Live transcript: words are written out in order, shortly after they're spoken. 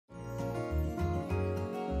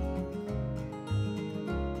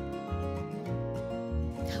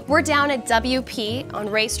We're down at WP on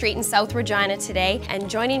Ray Street in South Regina today, and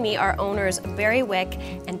joining me are owners Barry Wick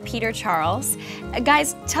and Peter Charles.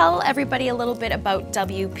 Guys, tell everybody a little bit about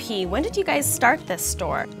WP. When did you guys start this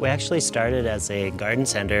store? We actually started as a garden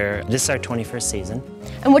center. This is our 21st season.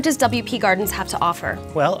 And what does WP Gardens have to offer?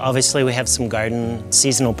 Well, obviously we have some garden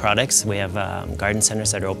seasonal products. We have garden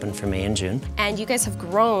centers that are open for May and June. And you guys have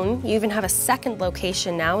grown. You even have a second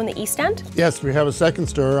location now in the East End? Yes, we have a second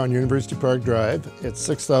store on University Park Drive. It's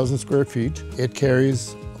 6,000 square feet. It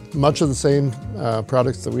carries much of the same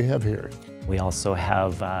products that we have here. We also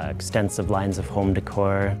have extensive lines of home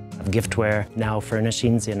decor, of giftware, now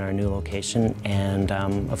furnishings in our new location, and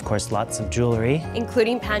of course lots of jewelry.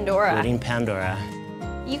 Including Pandora. Including Pandora.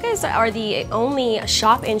 You guys are the only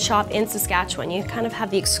shop in Saskatchewan. You kind of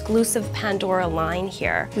have the exclusive Pandora line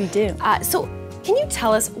here. We do. So can you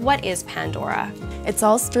tell us, what is Pandora? It's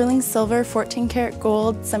all sterling silver, 14 karat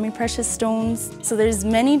gold, semi-precious stones. So there's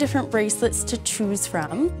many different bracelets to choose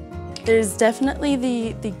from. There's definitely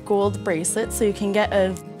the gold bracelet, so you can get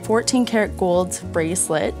a 14 karat gold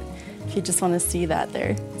bracelet. If you just want to see that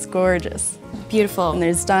there, it's gorgeous. Beautiful. And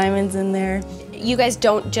there's diamonds in there. You guys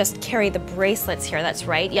don't just carry the bracelets here, that's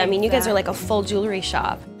right? Yeah, I mean, you guys are like a full jewelry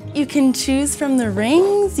shop. You can choose from the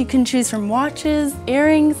rings, you can choose from watches,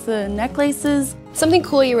 earrings, the necklaces. Something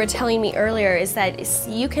cool you were telling me earlier is that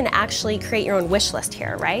you can actually create your own wish list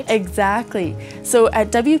here, right? Exactly. So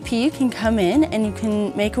at WP you can come in and you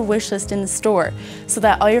can make a wish list in the store so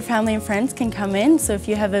that all your family and friends can come in. So if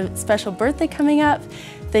you have a special birthday coming up,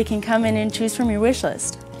 they can come in and choose from your wish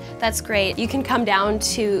list. That's great. You can come down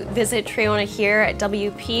to visit Triona here at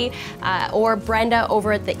WP or Brenda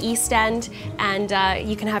over at the East End, and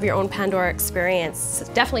you can have your own Pandora experience. It's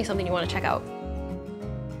definitely something you want to check out.